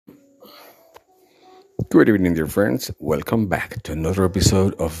Good evening, dear friends. Welcome back to another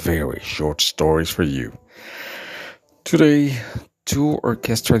episode of Very Short Stories for You. Today, two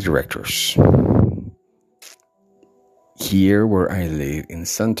orchestra directors. Here, where I live in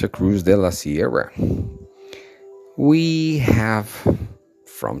Santa Cruz de la Sierra, we have,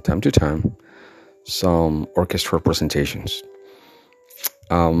 from time to time, some orchestral presentations.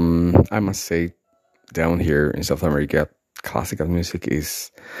 I must say, down here in South America, classical music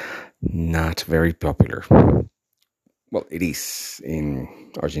is not very popular. Well, it is in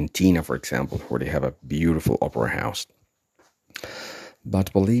Argentina, for example, where they have a beautiful opera house.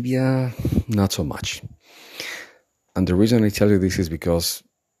 But Bolivia, not so much. And the reason I tell you this is because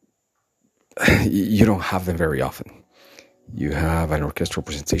you don't have them very often. You have an orchestral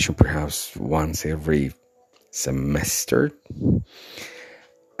presentation perhaps once every semester.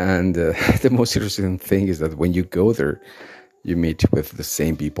 And the most interesting thing is that when you go there, you meet with the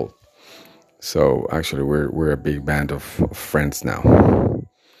same people. So actually, we're a big band of friends now.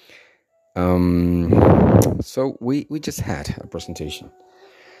 So we just had a presentation.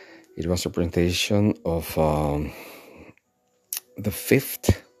 It was a presentation of the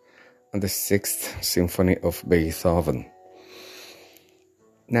Fifth and the Sixth Symphony of Beethoven.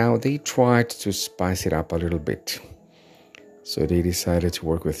 Now they tried to spice it up a little bit, so they decided to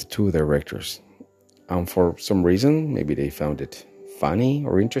work with two directors. And for some reason, maybe they found it funny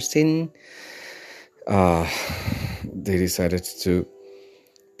or interesting, they decided to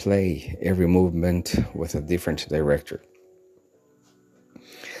play every movement with a different director.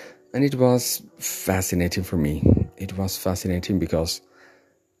 And it was fascinating for me. It was fascinating because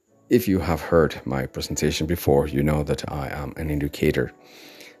if you have heard my presentation before, you know that I am an educator.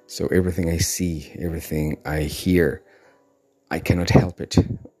 So everything I see, everything I hear, I cannot help it,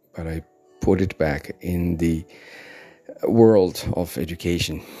 but I put it back in the world of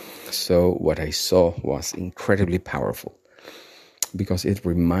education. So what I saw was incredibly powerful because it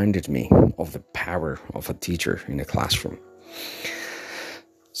reminded me of the power of a teacher in a classroom.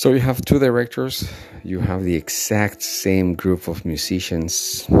 So you have two directors, you have the exact same group of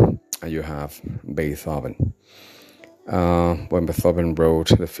musicians, and you have Beethoven. When Beethoven wrote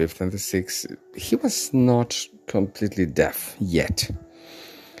the Fifth and the Sixth, he was not completely deaf yet.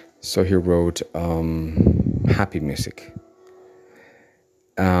 So he wrote happy music.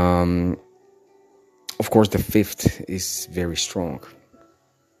 Of course, the Fifth is very strong,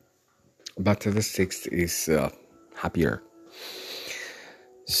 but the Sixth is happier.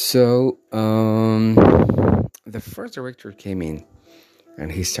 So the first director came in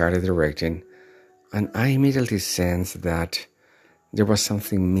and he started directing, and I immediately sensed that there was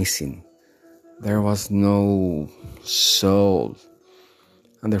something missing. There was no soul.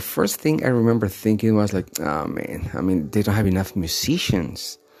 And the first thing I remember thinking was like, oh man, I mean, they don't have enough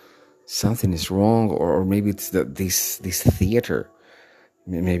musicians. Something is wrong, or maybe it's this theater.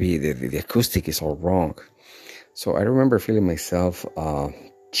 Maybe the acoustic is all wrong. So I remember feeling myself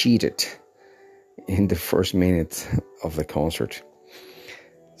cheated in the first minute of the concert.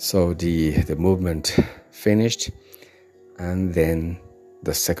 So the movement finished, and then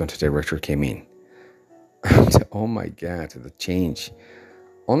the second director came in. And, oh my God, the change.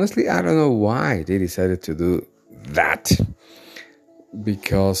 Honestly, I don't know why they decided to do that.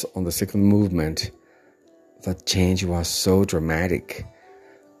 Because on the second movement, that change was so dramatic.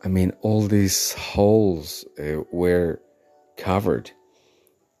 I mean, all these holes were covered.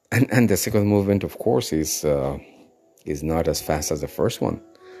 And the second movement, of course, is not as fast as the first one.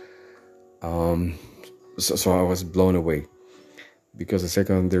 So I was blown away because the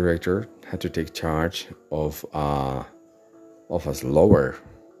second director had to take charge of a slower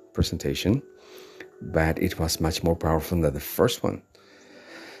presentation, but it was much more powerful than the first one,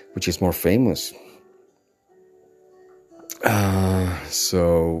 which is more famous.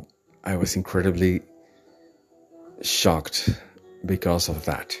 So I was incredibly shocked because of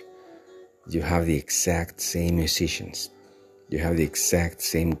that. You have the exact same musicians, you have the exact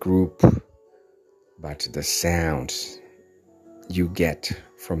same group, but the sounds you get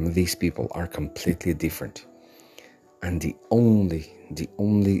from these people are completely different. And the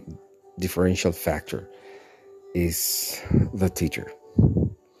only differential factor is the teacher.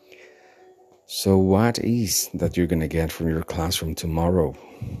 So what is that you're going to get from your classroom tomorrow?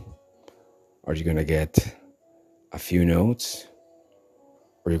 Are you going to get a few notes,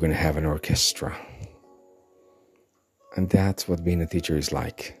 or you're going to have an orchestra? And that's what being a teacher is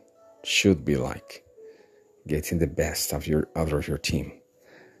like, should be like. Getting the best out of your team,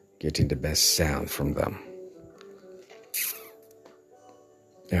 getting the best sound from them.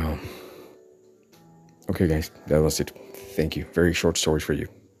 Yeah. Okay, guys, that was it. Thank you. Very short story for you.